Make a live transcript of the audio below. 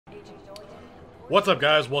What's up,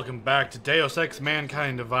 guys? Welcome back to Deus Ex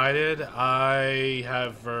Mankind Divided. I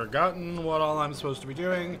have forgotten what all I'm supposed to be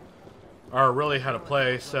doing, or really how to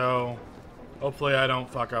play, so hopefully I don't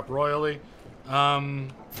fuck up royally.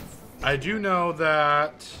 I do know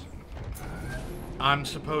that I'm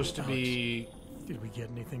supposed to be... Did we get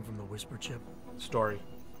anything from the whisper chip? Story.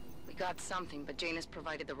 We got something, but Jane has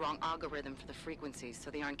provided the wrong algorithm for the frequencies, so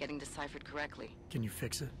they aren't getting deciphered correctly. Can you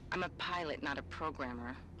fix it? I'm a pilot, not a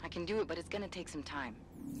programmer. I can do it, but it's gonna take some time.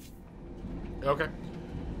 Okay.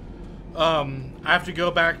 I have to go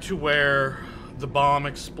back to where the bomb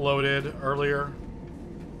exploded earlier.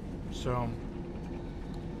 So,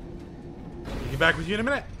 I'll get back with you in a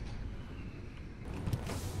minute.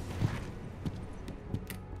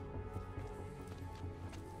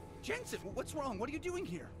 Jensen, what's wrong? What are you doing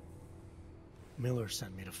here? Miller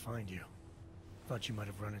sent me to find you. Thought you might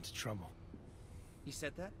have run into trouble. He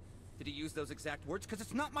said that? Did he use those exact words? Because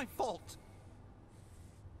it's not my fault!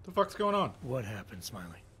 The fuck's going on? What happened,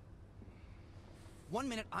 Smiley? 1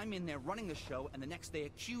 minute I'm in there running the show, and the next they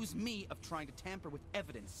accuse me of trying to tamper with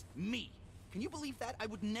evidence. Me! Can you believe that? I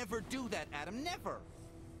would never do that, Adam. Never!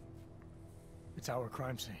 It's our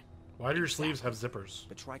crime scene. Why do your sleeves have zippers?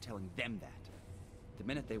 But try telling them that. The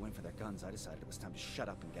minute they went for their guns, I decided it was time to shut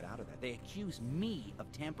up and get out of there. They accuse me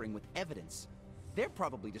of tampering with evidence. They're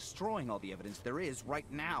probably destroying all the evidence there is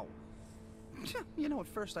right now. You know, at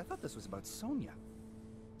first I thought this was about Sonia.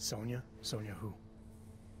 Sonia? Sonia who?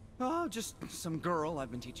 Oh, just some girl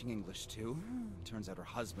I've been teaching English to. Turns out her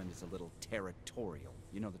husband is a little territorial.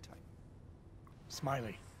 You know the type.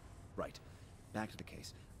 Smiley. Right. Back to the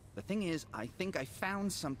case. The thing is, I think I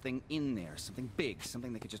found something in there. Something big.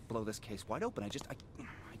 Something that could just blow this case wide open. I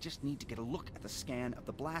just need to get a look at the scan of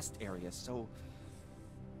the blast area, so...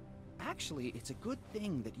 Actually, it's a good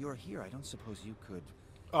thing that you're here. I don't suppose you could...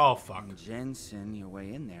 Oh, fuck. Jensen your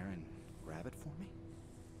way in there and grab it for me?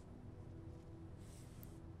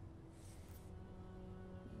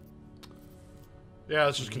 Yeah,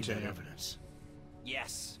 let's just We need that continue. evidence.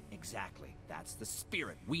 Yes, exactly. That's the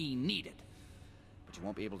spirit. We need it. But you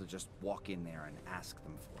won't be able to just walk in there and ask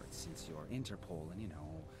them for it, since you're Interpol and, you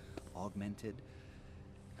know, augmented.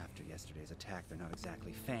 After yesterday's attack, they're not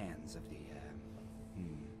exactly fans of the,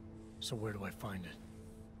 So where do I find it?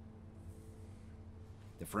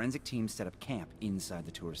 The forensic team set up camp inside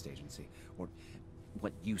the tourist agency, or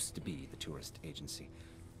what used to be the tourist agency.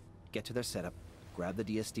 Get to their setup, grab the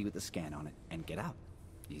DSD with the scan on it, and get out.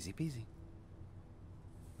 Easy peasy.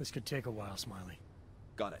 This could take a while, Smiley.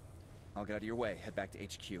 Got it. I'll get out of your way, head back to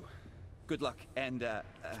HQ. Good luck, and,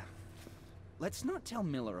 let's not tell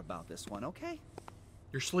Miller about this one, okay?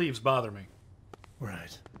 Your sleeves bother me.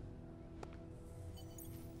 Right.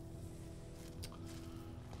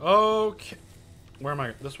 Okay. Where am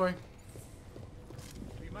I? This way?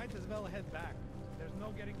 We might as well head back. There's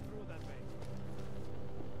no getting through that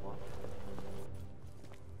way.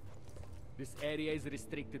 This area is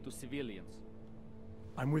restricted to civilians.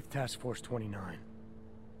 I'm with Task Force 29.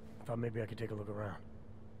 Thought maybe I could take a look around.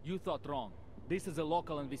 You thought wrong. This is a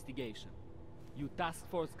local investigation. You task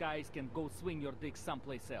force guys can go swing your dick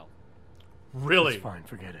someplace else. Really? It's fine,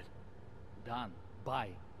 forget it. Done. Bye.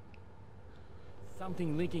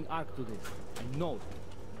 Something linking Ark to this. I know it.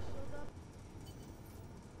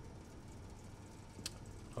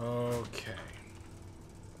 Okay.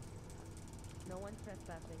 No one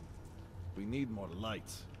trespassing. We need more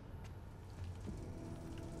lights.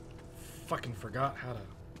 Fucking forgot how to...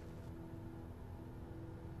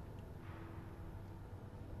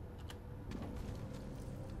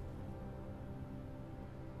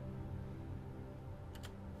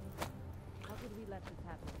 How could we let this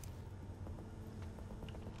happen?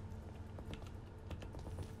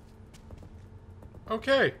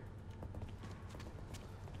 Okay.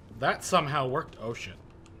 That somehow worked. Oh, shit.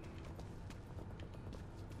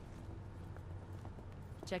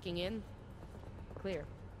 Checking in. Clear.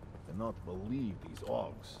 Cannot believe these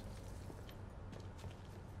augs.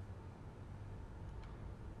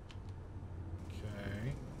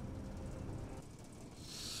 Okay.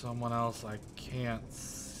 Someone else I can't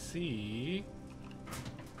see.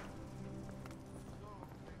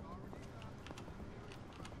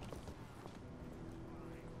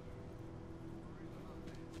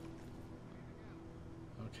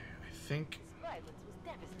 Okay, I think... Violence was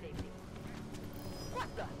devastating.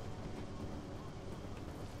 What the?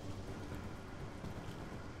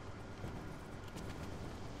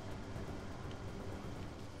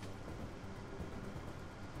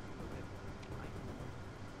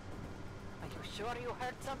 Are you sure you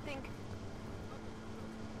heard something?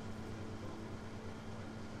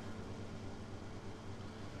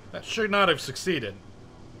 That should not have succeeded.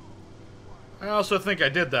 I also think I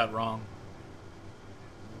did that wrong.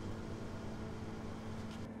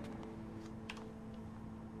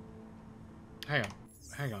 Hang on.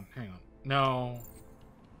 Hang on. Hang on. No.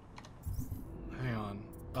 Hang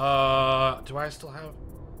on. Do I still have...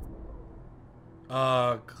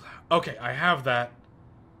 okay, I have that.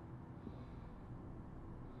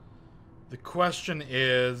 The question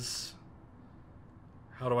is...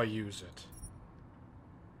 how do I use it?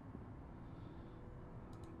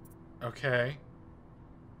 Okay.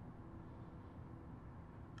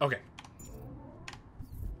 Okay.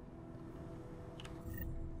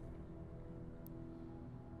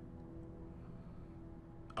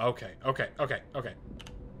 Okay, okay, okay, okay.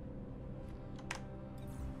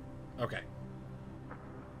 Okay.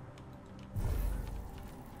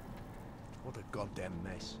 What a goddamn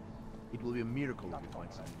mess. It will be a miracle if you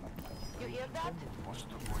find something. You hear that?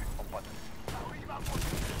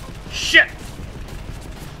 Shit!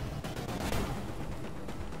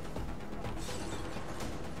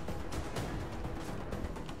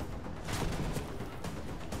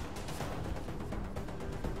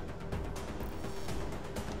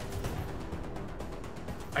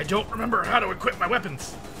 I don't remember how to equip my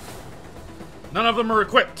weapons. None of them are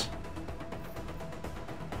equipped.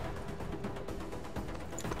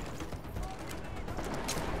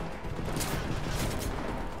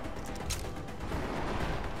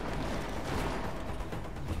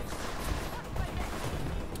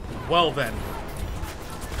 Well then.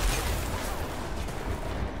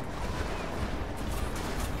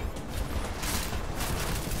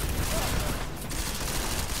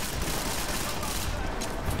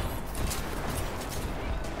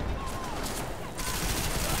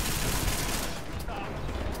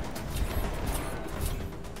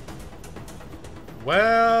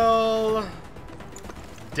 Well,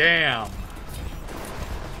 damn.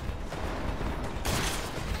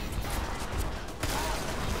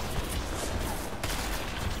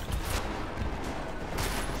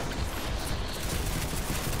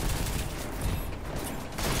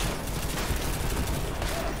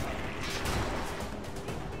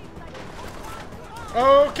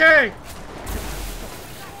 Okay.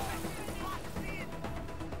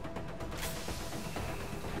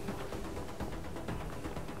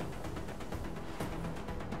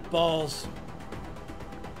 Balls.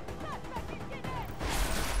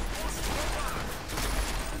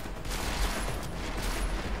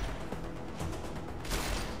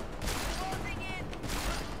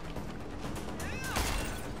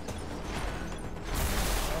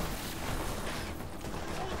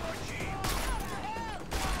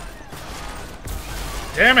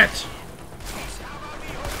 Damn it!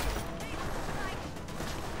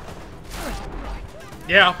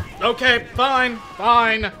 Yeah, okay, fine,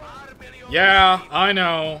 fine. Yeah, I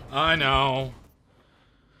know, I know.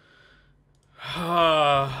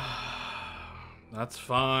 That's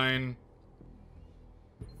fine.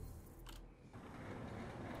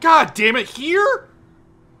 God damn it, here?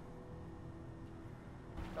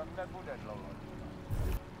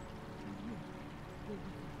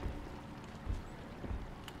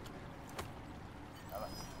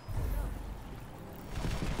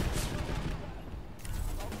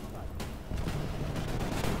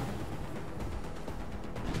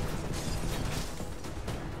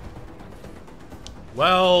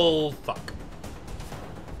 Well, fuck.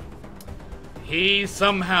 He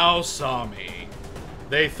somehow saw me.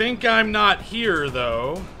 They think I'm not here,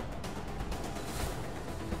 though.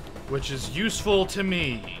 Which is useful to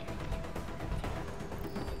me.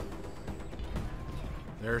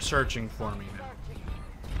 They're searching for me now.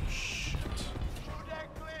 Shit.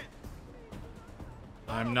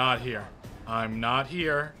 I'm not here. I'm not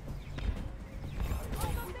here.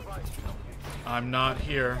 I'm not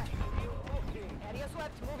here.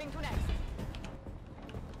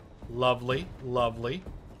 Lovely, lovely.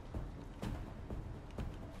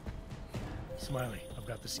 Smiley, I've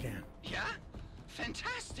got the scan. Yeah?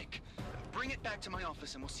 Fantastic. Bring it back to my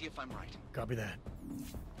office and we'll see if I'm right. Copy that.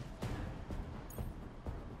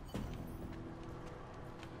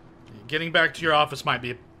 Getting back to your office might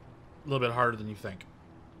be a little bit harder than you think.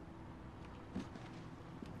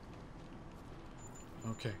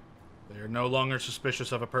 Okay. They are no longer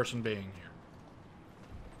suspicious of a person being here.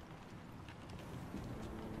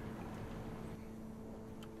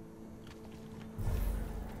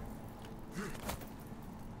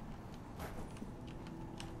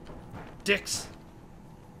 Dicks.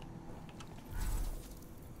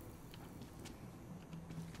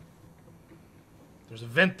 There's a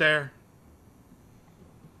vent there.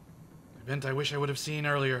 A vent I wish I would have seen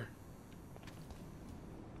earlier.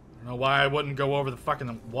 I don't know why I wouldn't go over the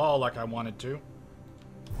fucking wall like I wanted to.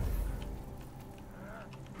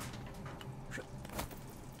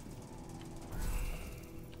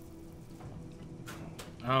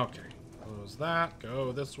 Okay. Close that.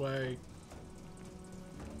 Go this way.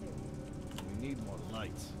 We need more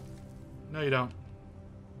lights. No, you don't.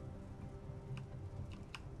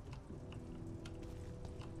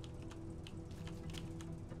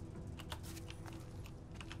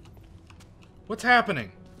 What's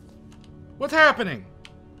happening? What's happening?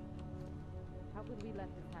 How could we let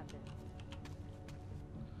this happen?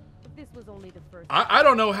 If this was only the first... I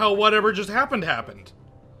don't know how whatever just happened.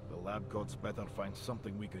 The lab gods better find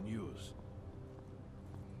something we can use.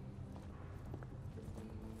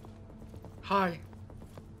 Hi.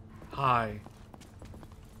 Hi.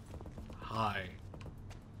 Hi.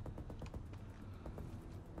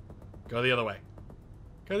 Go the other way.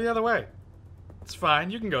 Go the other way. It's fine.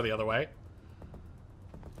 You can go the other way.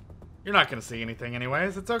 You're not going to see anything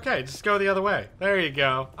anyways. It's okay. Just go the other way. There you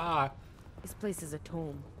go. Ah. This place is a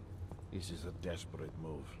tomb. This is a desperate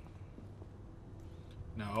move.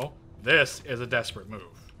 No. This is a desperate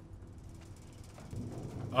move.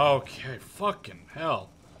 Okay. Fucking hell.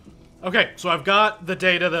 Okay, so I've got the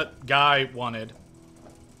data that Guy wanted.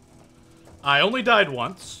 I only died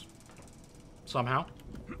once. Somehow.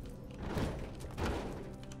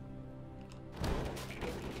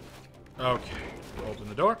 Okay. Open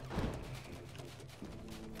the door.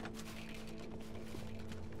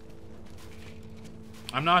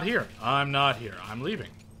 I'm not here. I'm not here. I'm leaving.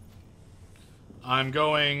 I'm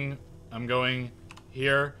going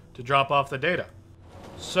here to drop off the data.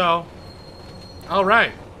 So,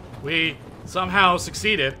 alright. We somehow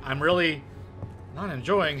succeeded. I'm really not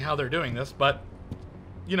enjoying how they're doing this, but,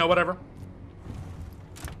 you know, whatever.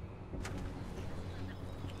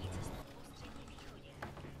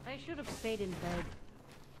 I should have stayed in bed.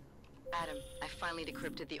 Adam, I finally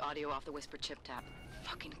decrypted the audio off the Whisper chip tap.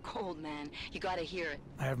 Fucking cold, man. You gotta hear it.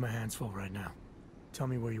 I have my hands full right now. Tell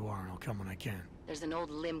me where you are and I'll come when I can. There's an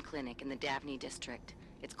old limb clinic in the Daphne district.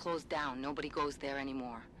 It's closed down. Nobody goes there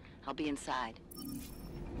anymore. I'll be inside.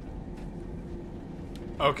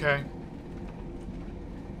 Okay.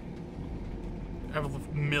 I have a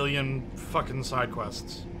million fucking side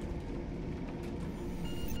quests.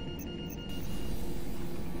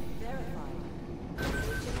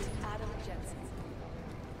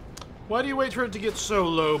 Why do you wait for it to get so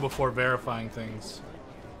low before verifying things?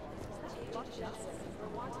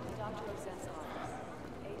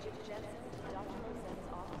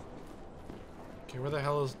 Okay, where the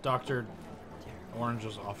hell is Dr.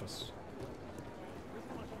 Orange's office?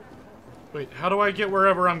 Wait, how do I get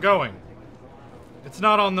wherever I'm going? It's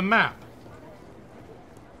not on the map.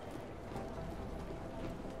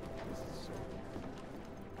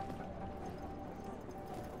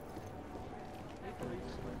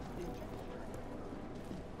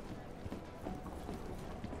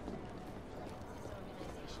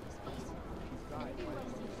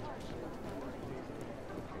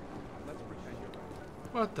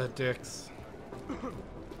 What the dicks?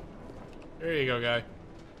 There you go, guy.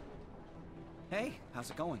 Hey, how's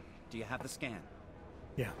it going? Do you have the scan?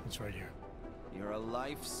 Yeah, it's right here. You're a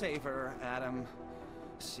lifesaver, Adam.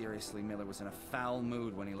 Seriously, Miller was in a foul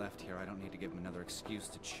mood when he left here. I don't need to give him another excuse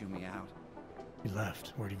to chew me out. He left.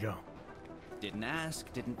 Where'd he go? Didn't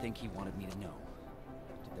ask, didn't think he wanted me to know.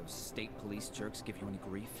 Did those state police jerks give you any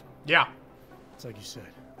grief? Yeah. It's like you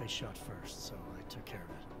said. They shot first, so I took care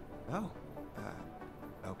of it. Oh,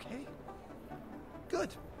 okay.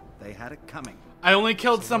 Good. They had it coming. I only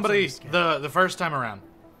killed So what's on somebody the scan? the first time around.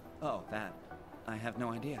 Oh, that. I have no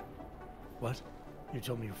idea. What? You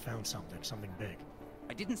told me you found something big.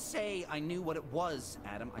 I didn't say I knew what it was,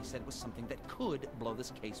 Adam. I said it was something that could blow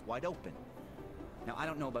this case wide open. Now, I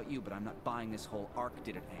don't know about you, but I'm not buying this whole Ark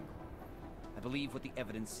did it angle. I believe what the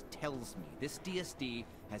evidence tells me. This DSD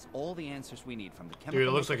has all the answers we need, from the chemical Dude,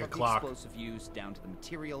 it looks like a makeup of the clock. explosive used down to the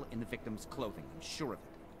material in the victim's clothing. I'm sure of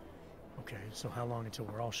it. Okay, so how long until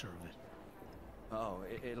we're all sure of it? Oh,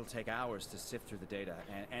 it'll take hours to sift through the data,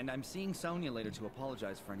 and I'm seeing Sonia later to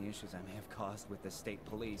apologize for any issues I may have caused with the state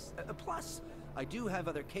police. Plus, I do have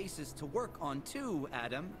other cases to work on too,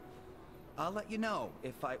 Adam. I'll let you know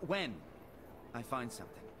when I find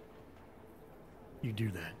something. You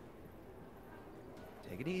do that.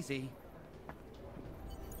 Take it easy.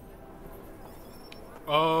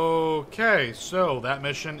 Okay, so that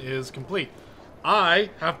mission is complete. I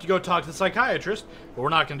have to go talk to the psychiatrist, but we're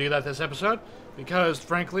not going to do that this episode because,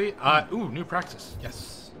 frankly, ooh, new practice.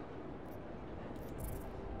 Yes.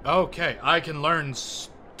 Okay, I can learn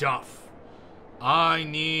stuff. I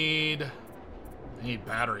need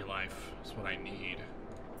battery life. That's what I need.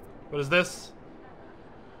 What is this?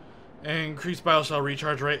 Increased biocell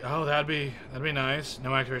recharge rate. Oh, that'd be nice.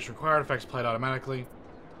 No activation required. Effects applied automatically.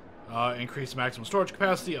 Increase the maximum storage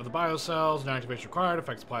capacity of the biocells. No activation required.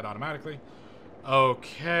 Effects applied automatically.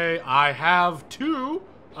 Okay, I have 2.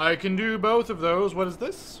 I can do both of those. What is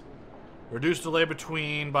this? Reduce delay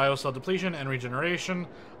between biocell depletion and regeneration.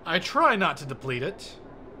 I try not to deplete it,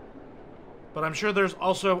 but I'm sure there's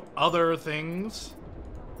also other things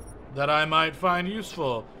that I might find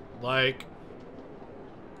useful, like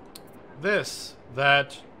this,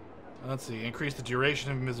 that, let's see, increase the duration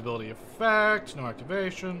of invisibility effect, no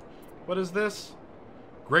activation. What is this?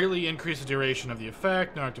 Greatly increase the duration of the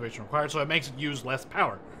effect, no activation required, so it makes it use less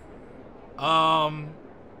power.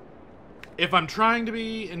 If I'm trying to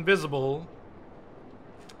be invisible,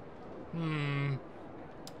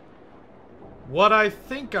 what I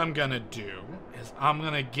think I'm gonna do is I'm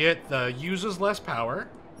gonna get the uses less power,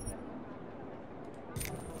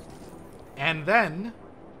 and then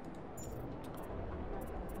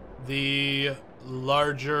the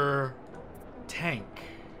larger tank.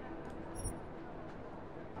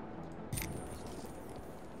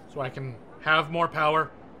 So I can have more power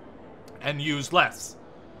and use less.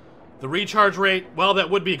 The recharge rate, well, that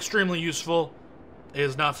would be extremely useful,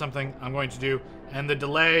 is not something I'm going to do. And the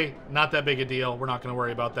delay, not that big a deal. We're not going to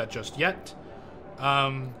worry about that just yet.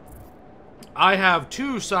 I have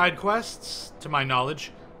 2 side quests, to my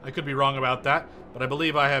knowledge. I could be wrong about that, but I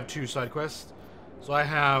believe I have 2 side quests. So I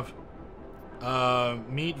have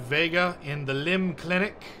meet Vega in the limb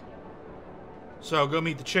clinic. So go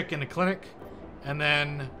meet the chick in the clinic, and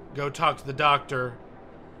then go talk to the doctor.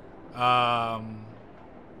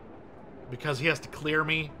 Because he has to clear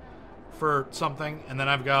me for something. And then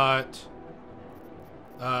I've got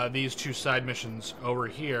these 2 side missions over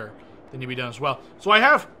here that need to be done as well. So I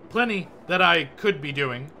have plenty that I could be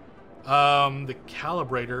doing. The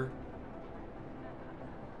calibrator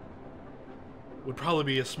would probably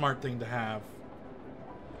be a smart thing to have,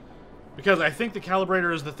 because I think the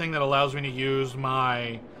calibrator is the thing that allows me to use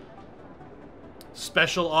my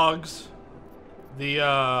special augs, the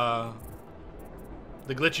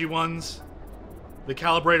glitchy ones. The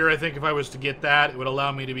calibrator, I think if I was to get that, it would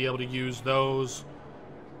allow me to be able to use those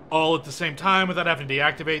all at the same time without having to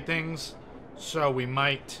deactivate things. So we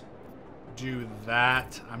might do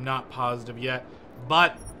that. I'm not positive yet.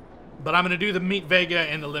 But I'm going to do the Meet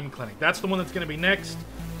Vega in the Limb Clinic. That's the one that's going to be next.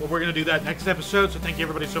 But we're going to do that next episode. So thank you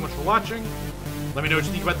everybody so much for watching. Let me know what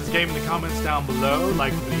you think about this game in the comments down below.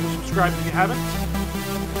 Like the video, subscribe if you haven't.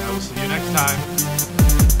 And I will see you next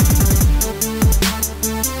time.